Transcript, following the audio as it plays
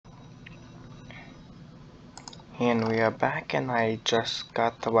And we are back, and I just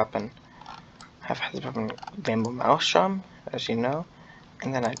got the weapon. I've had the weapon Rainbow Maelstrom, as you know,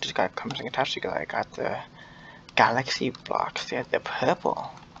 and then I just got something attached together. I got the Galaxy blocks. They're purple.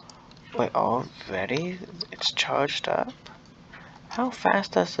 Wait, already? It's charged up? How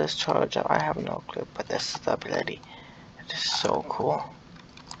fast does this charge up? I have no clue, but this is the ability. It is so cool.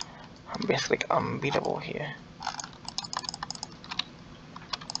 I'm basically unbeatable here.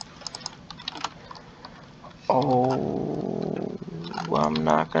 Oh, I'm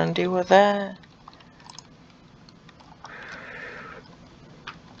not gonna deal with that.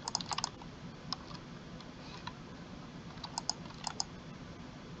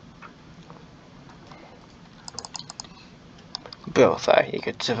 Bill thought he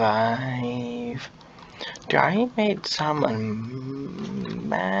could survive. Dude, I made someone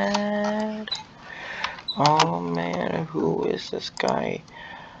mad. Oh man, who is this guy?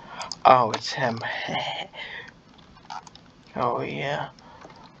 Oh, it's him. Oh yeah.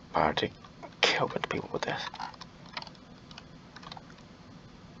 About to kill a bunch of people with this.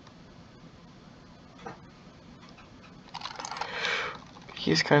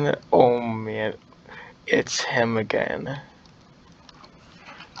 He's kinda, oh man, it's him again.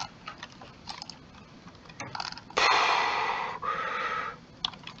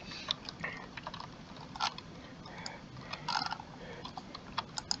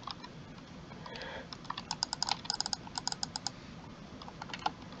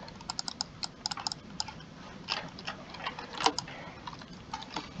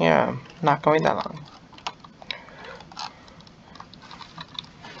 Yeah, not going that long.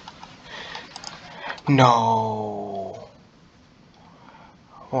 No.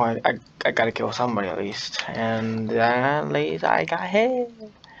 Well, I gotta kill somebody at least, and at least I got hit.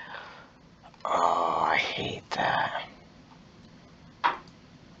 Oh, I hate that.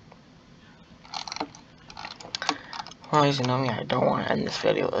 Well, as you know me, I don't want to end this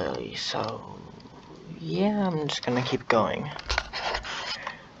video early, so yeah, I'm just gonna keep going.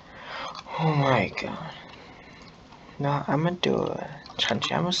 Oh my god. No, I'm gonna do a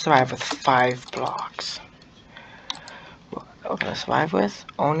challenge. I'm gonna survive with 5 blocks. What I'm gonna survive with?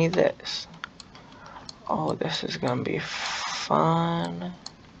 Only this. Oh, this is gonna be fun.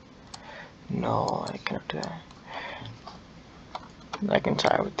 No, I cannot do that. I can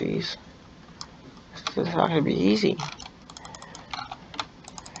try with these. This is not gonna be easy.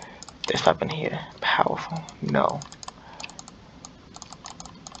 This weapon here, powerful. No.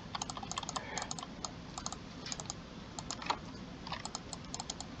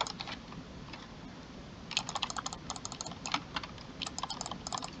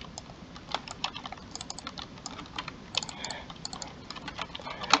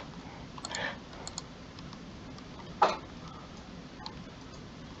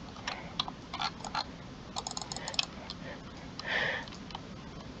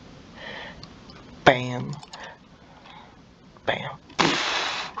 Bam. Bam.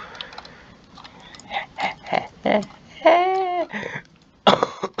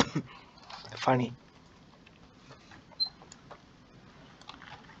 Funny.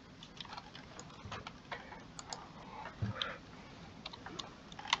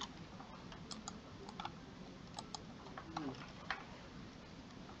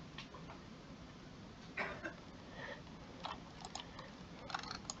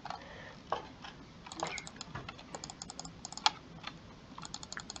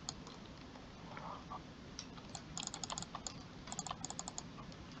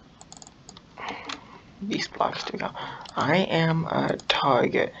 These blocks do go. I am a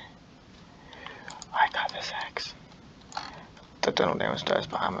target. I got this axe. That no damage does,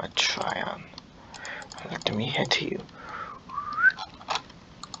 but I'm gonna try on. Let me hit you.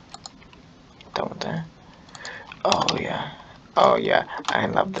 Done with that. Oh yeah. Oh yeah. I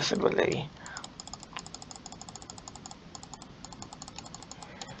love this ability.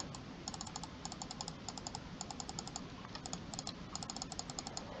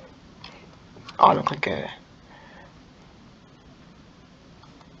 Auto click it.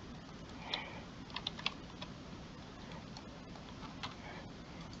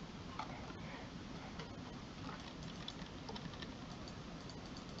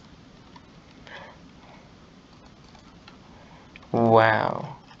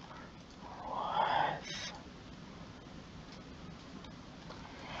 Wow. What?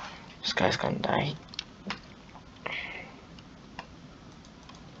 This guy's gonna die.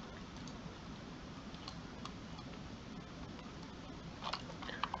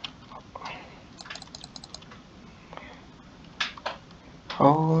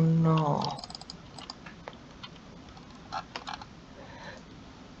 Oh no.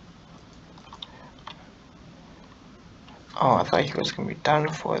 Oh, I thought he was gonna be done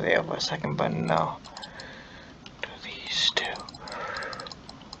for there for a second, but no. Do these two.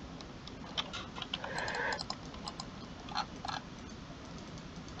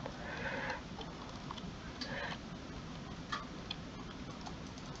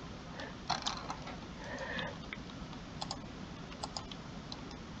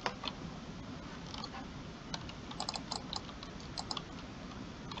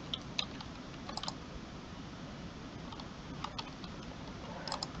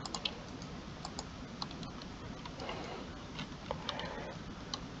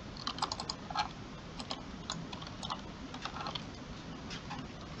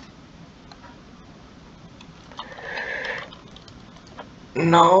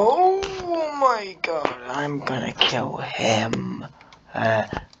 No, oh my god, I'm gonna kill him.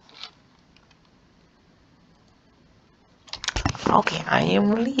 Okay, I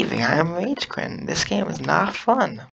am leaving. I am rage quitting. This game is not fun.